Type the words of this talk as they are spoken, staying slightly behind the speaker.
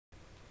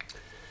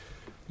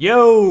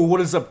Yo,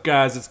 what is up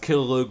guys, it's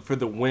Killogue for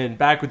the win,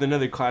 back with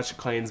another Clash of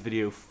Clans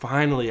video.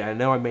 Finally, I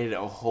know I made it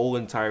a whole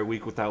entire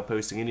week without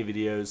posting any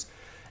videos,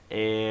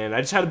 and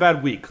I just had a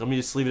bad week. Let me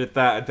just leave it at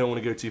that. I don't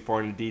want to go too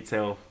far into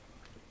detail,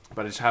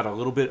 but I just had a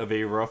little bit of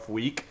a rough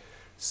week.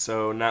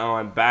 So now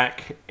I'm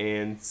back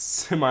and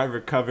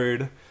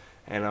semi-recovered,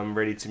 and I'm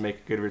ready to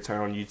make a good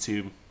return on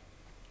YouTube.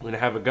 I'm going to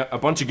have a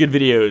bunch of good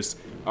videos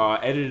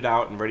edited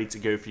out and ready to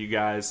go for you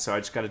guys, so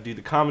I just got to do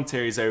the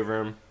commentaries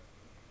over them.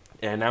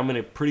 And I'm in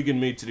a pretty good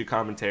mood to do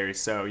commentary.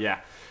 So yeah,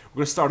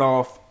 we're gonna start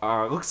off.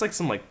 Looks like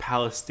some like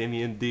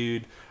Palestinian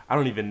dude. I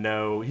don't even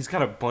know. He's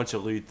got a bunch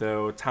of loot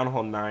though. Town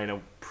Hall 9,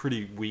 a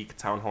pretty weak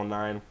Town Hall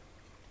 9.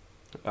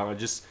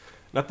 Just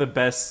not the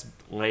best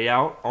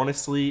layout,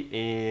 honestly,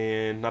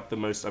 and not the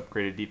most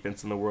upgraded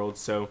defense in the world.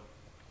 So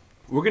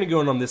we're gonna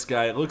go in on this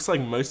guy. It looks like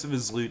most of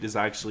his loot is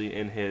actually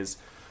in his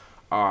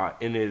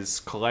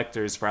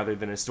collectors rather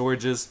than his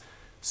storages.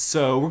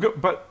 So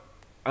but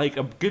like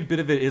a good bit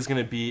of it is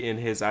going to be in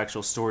his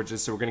actual storages,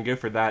 so we're going to go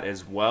for that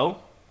as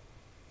well.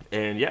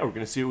 And yeah, we're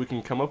going to see what we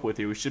can come up with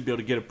here. We should be able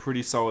to get a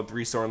pretty solid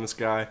 3-star on this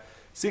guy,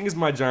 seeing as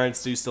my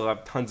giants do still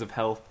have tons of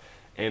health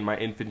and my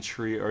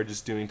infantry are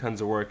just doing tons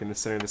of work in the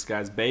center of this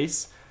guy's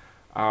base.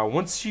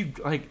 Once you,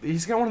 like,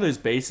 he's got one of those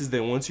bases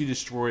that once you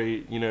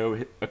destroy, you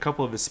know, a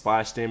couple of his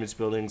splash damage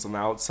buildings on the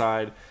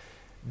outside,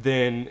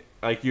 then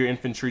like your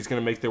infantry is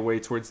going to make their way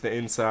towards the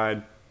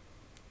inside,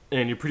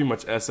 and you're pretty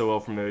much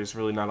SOL from there. There's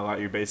really not a lot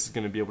your base is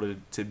going to be able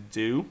to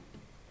do.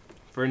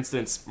 For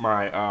instance,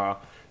 my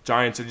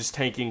giants are just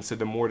tanking, so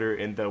the mortar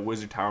and the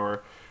wizard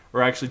tower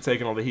are actually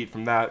taking all the heat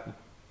from that.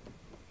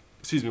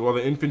 Excuse me, while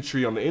the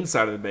infantry on the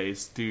inside of the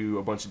base do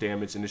a bunch of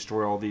damage and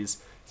destroy all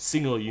these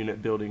single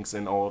unit buildings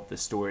and all of the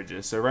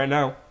storages. So right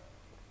now,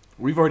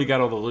 we've already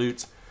got all the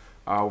loot.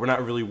 We're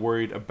not really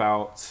worried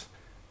about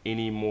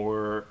any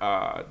more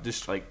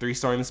just like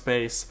 3-star in the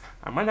space.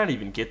 I might not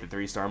even get the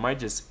 3-star. I might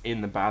just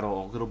end the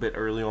battle a little bit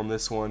early on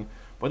this one,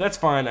 but that's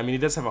fine. I mean, he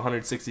does have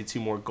 162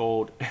 more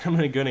gold, and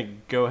I'm gonna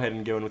go ahead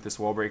and go in with this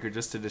wall breaker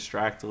just to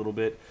distract a little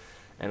bit.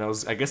 And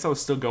I guess I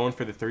was still going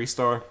for the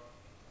 3-star.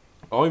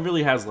 All he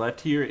really has left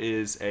here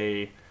is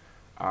a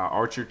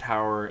archer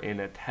tower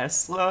and a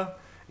Tesla,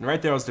 and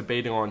right there I was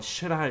debating on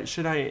should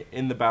I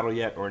end the battle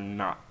yet or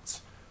not,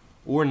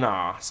 or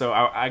nah. So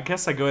I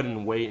guess I go ahead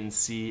and wait and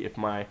see if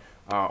my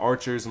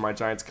archers and my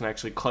giants can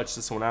actually clutch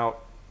this one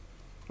out.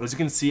 As you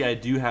can see, I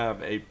do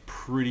have a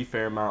pretty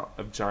fair amount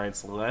of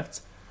giants left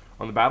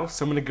on the battle,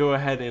 so I'm going to go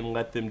ahead and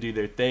let them do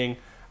their thing.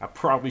 I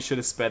probably should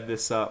have sped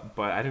this up,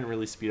 but I didn't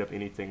really speed up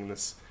anything in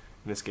this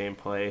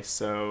gameplay,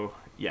 so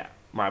yeah,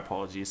 my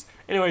apologies.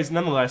 Anyways,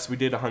 nonetheless, we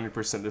did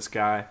 100% this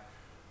guy.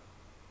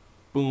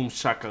 Boom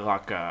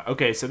shakalaka.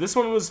 Okay, so this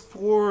one was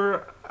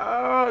for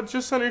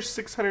just under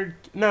 600.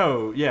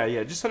 No,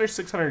 yeah, just under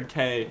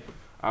 600k.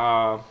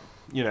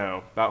 You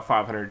know, about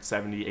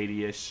 570,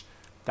 80-ish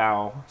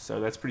thou. So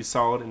that's pretty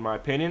solid in my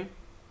opinion.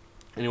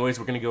 Anyways,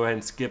 we're going to go ahead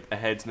and skip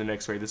ahead to the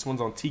next raid. This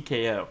one's on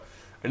TKO.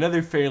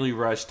 Another fairly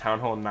rushed Town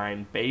Hall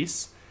 9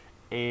 base.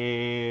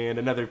 And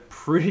another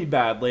pretty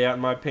bad layout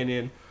in my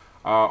opinion.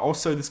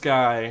 Also, this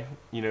guy,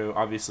 you know,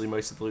 obviously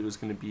most of the loot was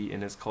going to be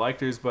in his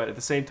collectors. But at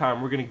the same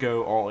time, we're going to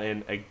go all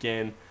in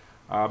again.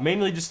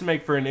 Mainly just to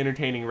make for an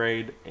entertaining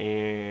raid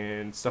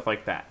and stuff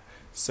like that.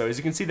 So as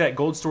you can see, that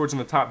gold storage on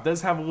the top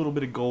does have a little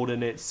bit of gold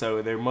in it,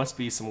 so there must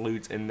be some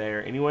loot in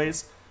there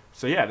anyways.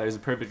 So yeah, there's a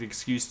perfect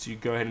excuse to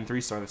go ahead and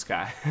 3-star this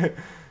guy.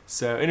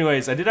 So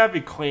anyways, I did have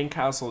a clan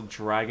castle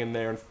dragon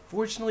there.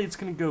 Unfortunately, it's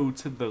going to go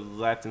to the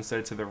left instead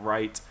of to the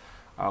right.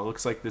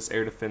 Looks like this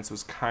air defense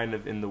was kind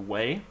of in the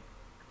way.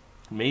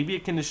 Maybe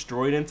it can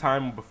destroy it in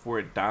time before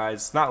it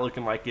dies. It's not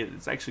looking like it.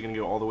 It's actually going to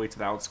go all the way to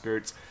the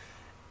outskirts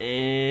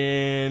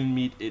and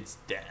meet its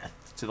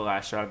death to the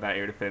last shot of that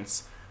air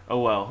defense. Oh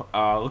well,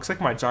 looks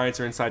like my giants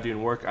are inside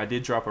doing work. I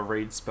did drop a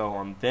raid spell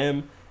on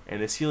them, and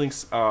this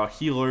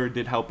healer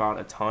did help out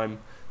a ton.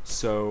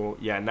 So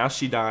yeah, now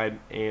she died,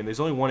 and there's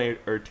only 1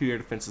 or 2 air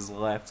defenses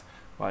left,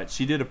 but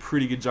she did a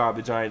pretty good job.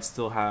 The giants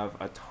still have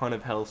a ton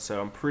of health,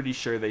 so I'm pretty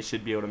sure they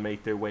should be able to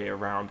make their way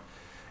around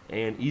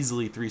and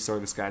easily 3-star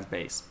this guy's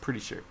base. Pretty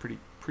sure,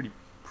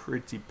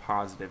 pretty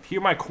positive.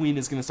 Here my queen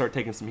is going to start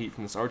taking some heat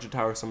from this archer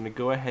tower, so I'm going to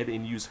go ahead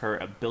and use her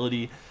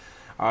ability.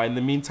 In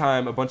the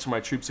meantime, a bunch of my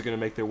troops are going to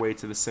make their way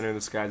to the center of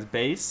this guy's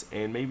base,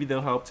 and maybe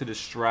they'll help to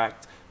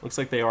distract. Looks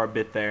like they are a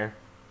bit there.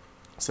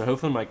 So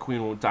hopefully my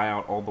queen won't die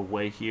out all the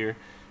way here.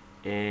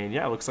 And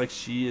yeah, it looks like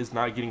she is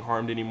not getting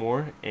harmed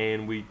anymore,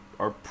 and we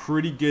are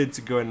pretty good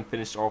to go ahead and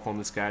finish off on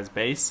this guy's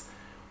base.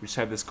 We just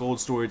have this gold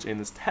storage and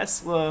this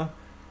Tesla,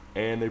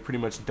 and they're pretty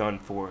much done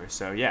for.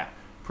 So yeah,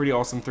 pretty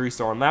awesome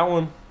 3-star on that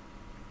one.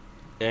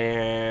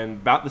 And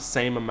about the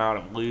same amount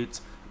of loot.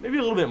 Maybe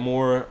a little bit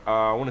more,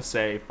 I want to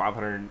say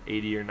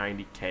 580 or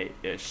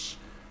 90k-ish.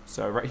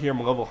 So right here I'm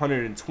level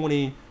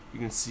 120. You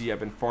can see I've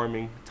been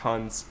farming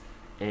tons.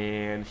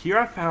 And here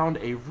I found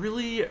a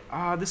really,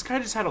 this guy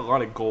just had a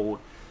lot of gold.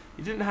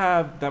 He didn't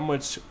have that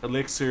much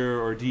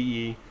elixir or DE.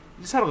 He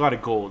just had a lot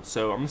of gold.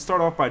 So I'm going to start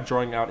off by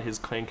drawing out his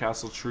clan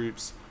castle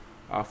troops.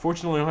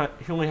 Fortunately,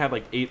 he only had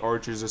like 8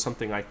 archers or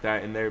something like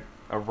that, and they're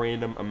a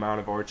random amount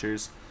of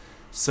archers.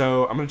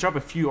 So I'm going to drop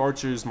a few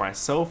archers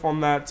myself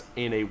on that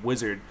and a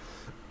wizard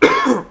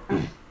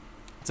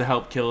to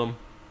help kill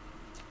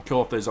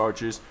off those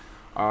archers.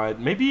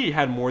 Maybe he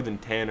had more than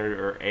 10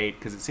 or 8,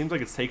 because it seems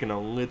like it's taken a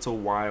little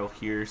while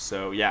here.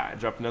 So yeah, I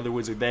dropped another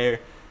wizard there,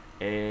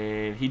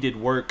 and he did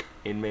work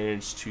and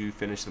managed to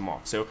finish them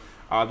off. So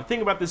the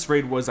thing about this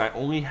raid was I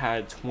only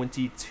had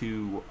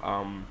 22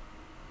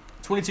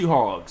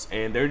 hogs,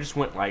 and there just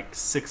went like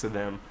 6 of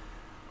them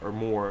or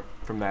more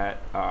from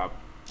that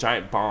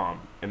giant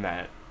bomb and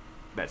that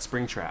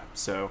spring trap.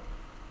 So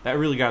that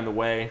really got in the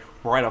way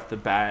right off the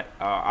bat.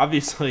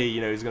 Obviously,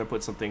 he's gonna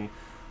put something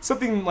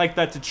like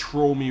that to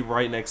troll me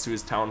right next to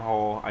his town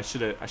hall. I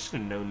should have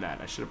known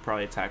that. I should have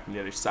probably attacked from the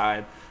other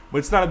side, but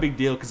it's not a big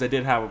deal because I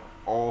did have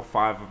all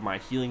 5 of my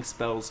healing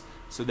spells,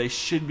 so they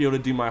should be able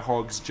to do my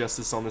hogs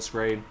justice on this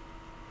raid.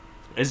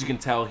 As you can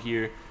tell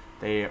here,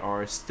 they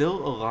are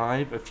still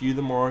alive. A few of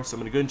them are, so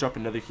I'm gonna go and drop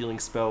another healing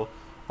spell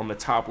on the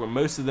top where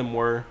most of them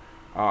were.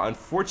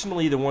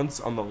 Unfortunately, the ones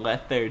on the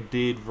left there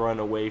did run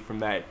away from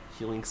that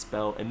healing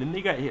spell, and then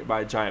they got hit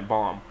by a giant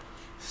bomb,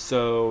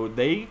 so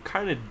they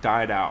kind of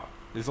died out.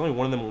 There's only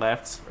one of them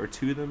left, or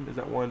 2 of them. Is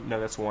that one? No,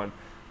 that's one.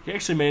 He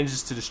actually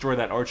manages to destroy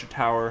that archer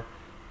tower,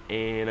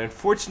 and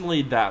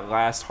unfortunately that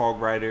last hog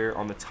rider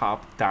on the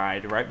top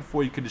died right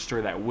before you could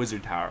destroy that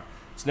wizard tower.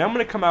 So now I'm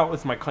going to come out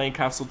with my clan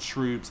castle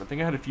troops. I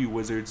think I had a few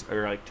wizards,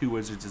 or like 2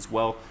 wizards as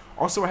well.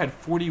 Also, I had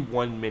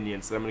 41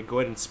 minions that I'm going to go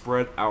ahead and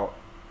spread out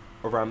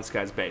around this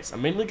guy's base.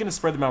 I'm mainly going to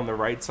spread them out on the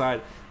right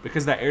side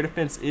because that air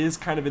defense is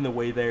kind of in the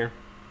way there,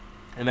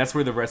 and that's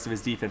where the rest of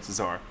his defenses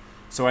are.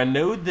 So I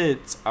know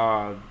that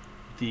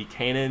the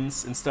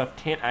cannons and stuff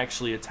can't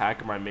actually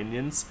attack my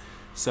minions.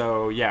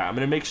 So yeah, I'm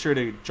going to make sure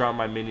to drop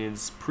my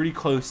minions pretty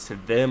close to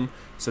them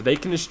so they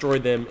can destroy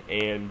them,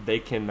 and they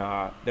can,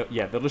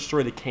 they'll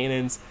destroy the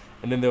cannons,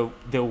 and then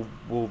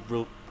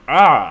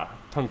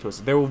tongue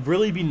twister. There will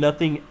really be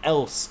nothing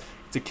else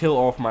to kill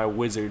off my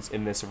wizards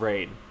in this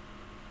raid.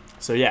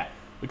 So yeah,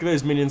 look at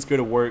those minions go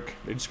to work.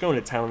 They're just going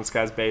to town on this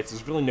guy's base.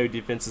 There's really no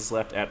defenses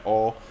left at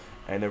all,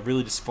 and they're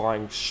really just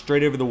flying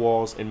straight over the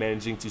walls and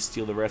managing to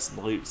steal the rest of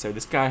the loot. So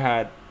this guy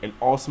had an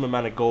awesome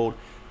amount of gold,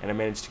 and I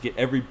managed to get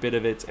every bit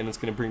of it, and it's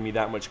going to bring me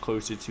that much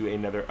closer to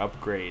another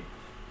upgrade.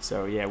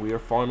 So yeah, we are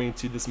farming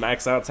to this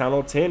max out Town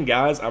Hall 10,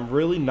 guys. I'm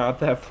really not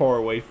that far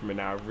away from it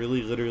now. I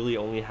really literally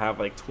only have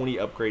like 20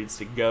 upgrades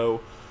to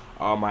go.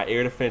 My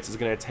air defense is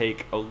going to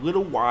take a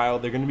little while.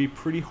 They're going to be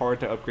pretty hard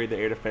to upgrade the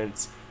air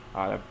defense.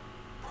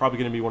 Probably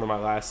going to be one of my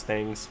last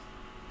things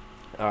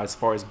as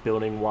far as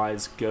building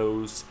wise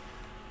goes.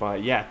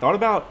 But yeah,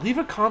 leave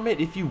a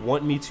comment if you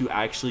want me to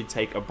actually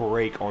take a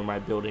break on my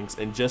buildings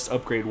and just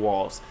upgrade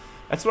walls.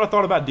 That's what I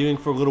thought about doing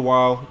for a little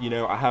while.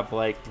 I have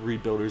like 3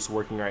 builders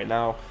working right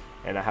now,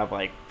 and I have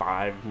like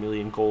 5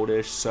 million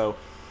goldish. So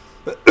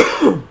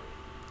I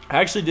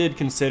actually did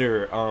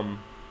consider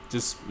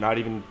just not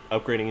even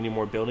upgrading any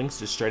more buildings,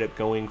 just straight up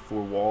going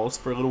for walls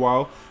for a little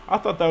while. I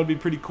thought that would be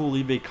pretty cool.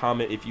 Leave a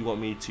comment if you want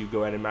me to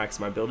go ahead and max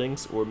my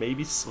buildings, or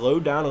maybe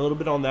slow down a little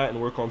bit on that and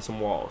work on some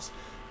walls,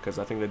 because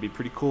I think that'd be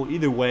pretty cool.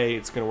 Either way,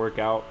 it's going to work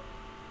out,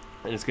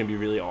 and it's going to be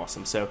really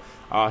awesome. So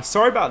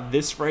sorry about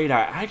this raid.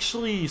 I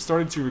actually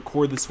started to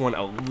record this one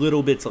a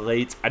little bit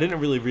late. I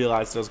didn't really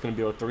realize that I was going to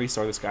be able to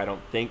 3-star this guy, I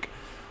don't think.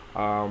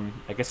 I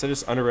guess I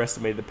just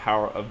underestimated the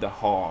power of the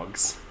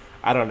hogs.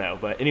 I don't know,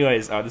 but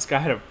anyways, this guy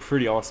had a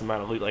pretty awesome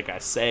amount of loot, like I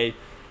say.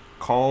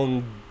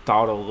 Kong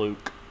Dada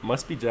Luke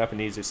must be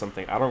Japanese or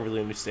something. I don't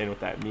really understand what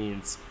that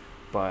means,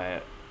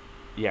 but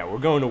yeah, we're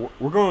going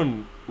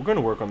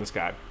to work on this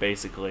guy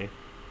basically,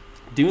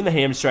 doing the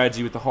ham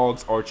strategy with the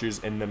hogs,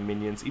 archers, and the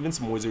minions. Even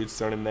some wizards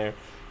thrown in there,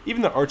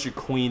 even the archer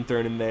queen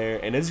thrown in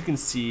there. And as you can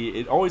see,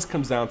 it always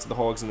comes down to the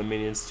hogs and the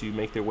minions to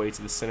make their way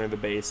to the center of the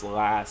base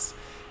last,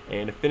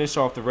 and to finish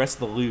off the rest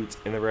of the loot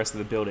and the rest of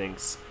the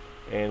buildings.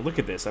 And look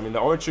at this. I mean, the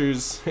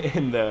archers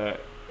and the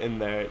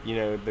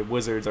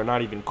wizards are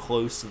not even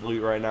close to the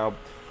loot right now,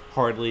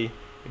 hardly.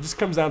 It just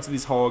comes down to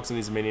these hogs and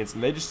these minions,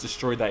 and they just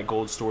destroyed that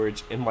gold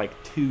storage in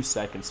like 2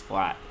 seconds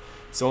flat.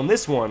 So on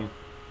this one,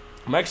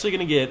 I'm actually going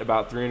to get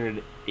about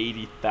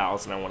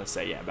 380,000, I want to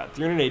say. Yeah, about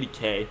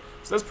 380k.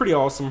 So that's pretty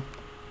awesome.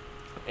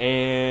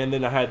 And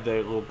then I had the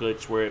little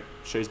glitch where it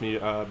shows me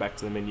back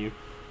to the menu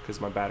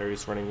because my battery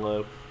is running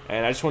low.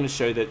 And I just want to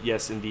show that,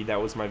 yes, indeed, that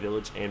was my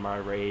village and my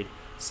raid.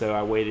 So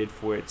I waited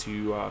for it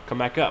to come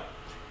back up.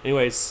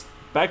 Anyways,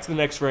 back to the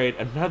next raid.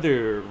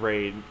 Another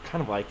raid, kind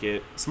of like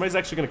it. Somebody's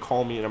actually going to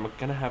call me, and I'm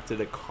going to have to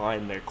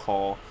decline their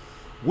call.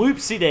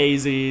 Whoopsie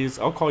daisies.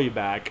 I'll call you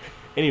back.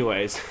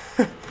 Anyways.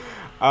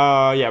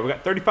 Yeah, we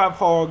got 35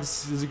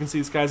 hogs. As you can see,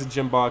 this guy's a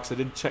gym box. I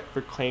did check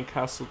for clan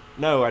castle.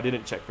 No, I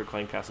didn't check for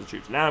clan castle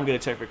troops. Now I'm going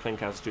to check for clan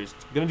castle troops.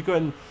 I'm going to go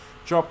ahead and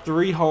drop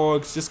 3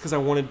 hogs just because I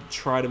wanted to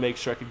try to make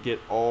sure I could get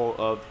all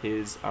of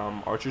his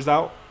archers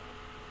out.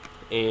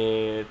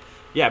 And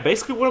yeah,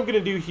 basically what I'm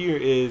going to do here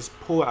is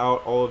pull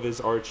out all of his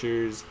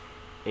archers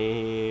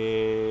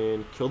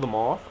and kill them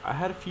off. I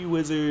had a few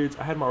wizards.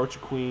 I had my archer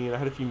queen. I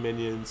had a few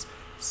minions.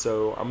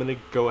 So I'm going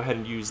to go ahead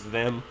and use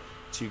them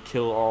to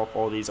kill off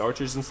all these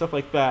archers and stuff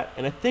like that.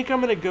 And I think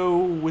I'm going to go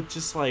with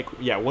just like,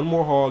 yeah, one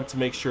more hog to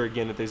make sure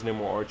again that there's no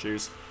more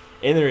archers.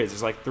 And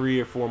there's like 3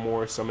 or 4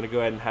 more, so I'm going to go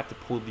ahead and have to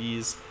pull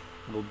these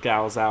little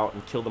gals out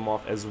and kill them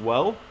off as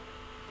well.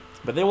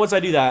 But then once I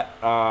do that,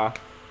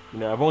 you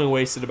know, I've only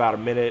wasted about a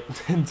minute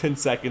and 10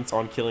 seconds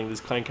on killing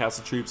these clan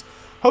castle troops.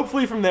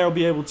 Hopefully from there I'll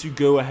be able to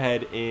go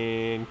ahead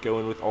and go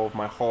in with all of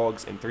my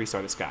hogs and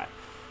 3-star the sky.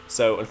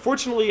 So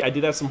unfortunately I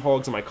did have some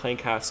hogs in my clan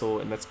castle,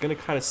 and that's going to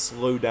kind of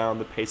slow down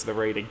the pace of the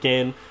raid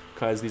again,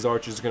 because these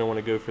archers are going to want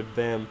to go for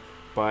them.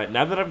 But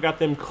now that I've got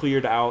them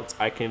cleared out,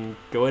 I can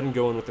go ahead and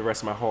go in with the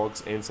rest of my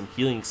hogs and some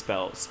healing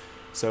spells.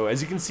 So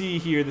as you can see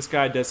here, this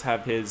guy does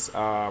have his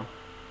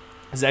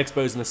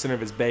expos in the center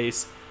of his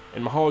base,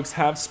 and my hogs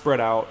have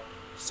spread out,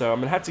 so I'm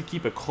going to have to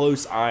keep a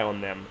close eye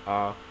on them.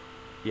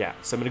 Yeah,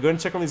 so I'm going to go ahead and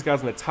check on these guys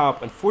on the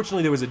top.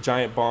 Unfortunately, there was a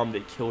giant bomb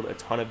that killed a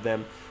ton of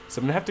them, so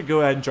I'm going to have to go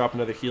ahead and drop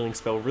another healing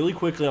spell really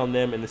quickly on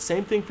them, and the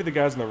same thing for the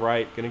guys on the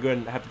right. Going to go ahead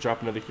and have to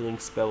drop another healing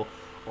spell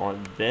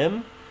on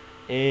them.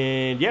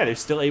 And yeah, they're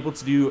still able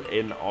to do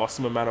an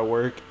awesome amount of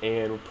work,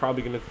 and we're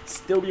probably going to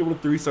still be able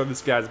to 3-star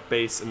this guy's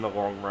base in the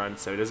long run,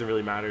 so it doesn't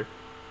really matter.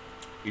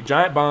 Your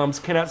giant bombs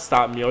cannot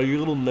stop me, all your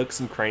little nooks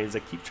and crannies. I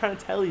keep trying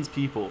to tell these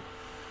people.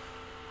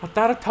 I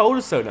thought I told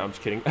us so. No, I'm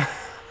just kidding.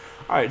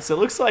 Alright, so it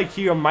looks like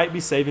here I might be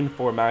saving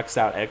for maxed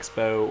out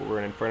Expo or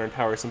an Inferno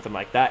Tower or something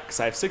like that, because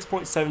I have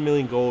 6.7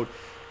 million gold,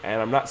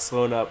 and I'm not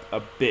slowing up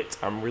a bit.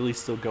 I'm really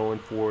still going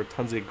for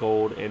tons of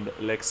gold and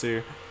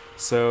elixir.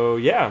 So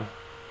yeah.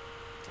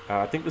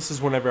 I think this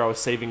is whenever I was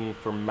saving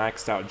for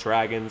maxed out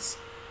dragons,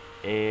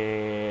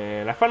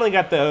 and I finally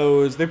got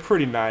those. They're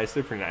pretty nice.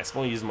 They're pretty nice. I've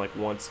only used them like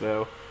once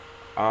though.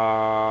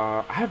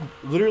 I have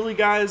literally,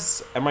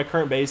 guys, at my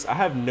current base, I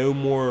have no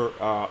more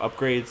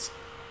upgrades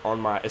on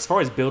my, as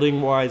far as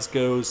building wise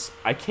goes.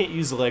 I can't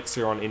use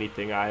elixir on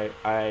anything. I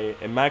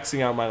am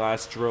maxing out my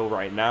last drill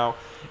right now,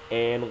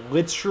 and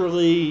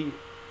literally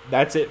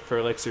that's it for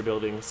elixir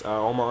buildings.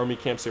 All my army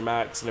camps are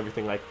max and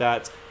everything like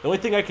that. The only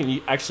thing I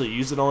can actually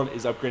use it on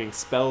is upgrading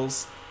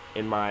spells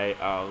in my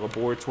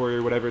laboratory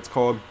or whatever it's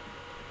called.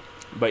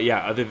 But yeah,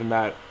 other than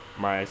that,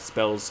 my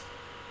spells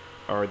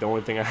are the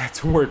only thing I have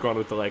to work on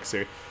with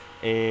elixir.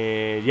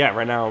 And yeah,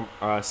 right now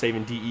I'm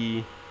saving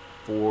DE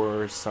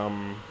for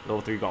some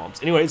level 3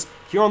 golems. Anyways,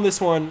 here on this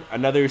one,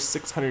 another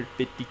 650k,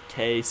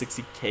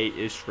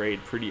 60k-ish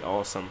raid. Pretty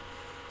awesome.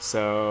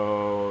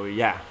 So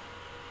yeah.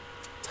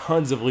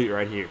 Tons of loot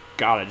right here.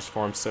 God, I just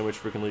farmed so much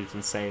freaking loot. It's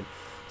insane.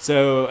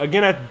 So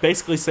again, I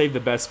basically saved the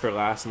best for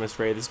last in this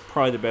raid. This is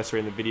probably the best raid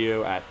in the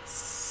video at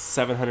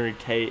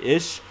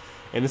 700k-ish.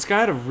 And this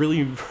guy had a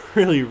really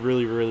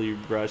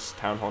rushed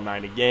Town Hall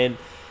 9 again.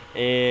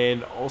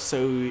 And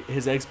also,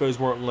 his expos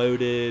weren't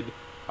loaded,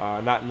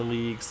 not in the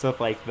league, stuff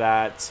like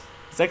that.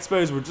 His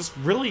expos were just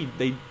really,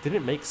 they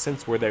didn't make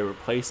sense where they were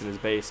placed in his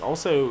base.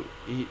 Also,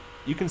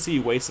 you can see he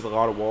wasted a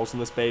lot of walls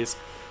in this base.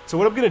 So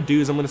what I'm going to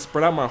do is I'm going to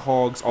spread out my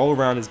hogs all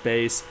around his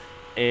base,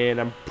 and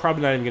I'm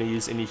probably not even going to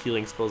use any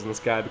healing spells on this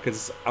guy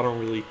because I don't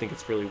really think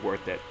it's really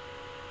worth it.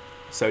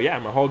 So yeah,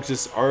 my hogs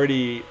just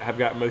already have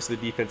got most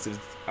of the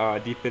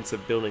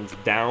defensive buildings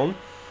down.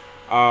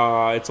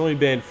 It's only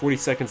been 40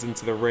 seconds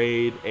into the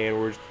raid, and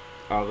we're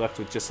left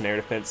with just an air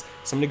defense.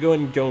 So I'm going to go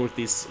ahead and go with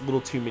these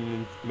little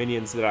 2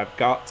 minions that I've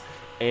got.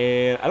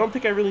 And I don't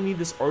think I really need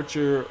this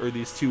archer or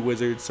these 2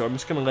 wizards, so I'm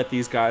just going to let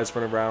these guys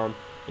run around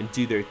and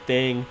do their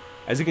thing.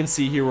 As you can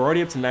see here, we're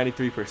already up to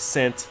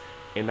 93%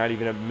 and not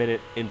even a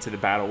minute into the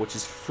battle, which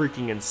is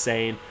freaking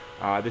insane.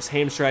 This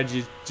ham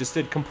strategy just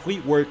did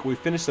complete work. We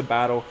finished the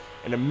battle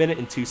in a minute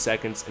and 2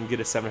 seconds and get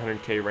a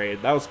 700k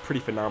raid. That was pretty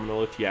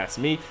phenomenal if you ask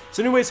me.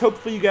 So anyways,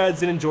 hopefully you guys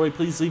did enjoy.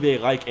 Please leave a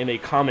like and a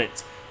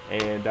comment.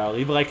 And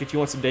leave a like if you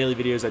want some daily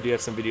videos. I do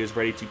have some videos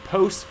ready to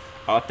post.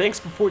 Thanks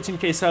for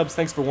 14k subs.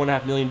 Thanks for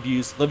 1.5 million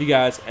views. Love you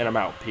guys, and I'm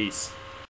out. Peace.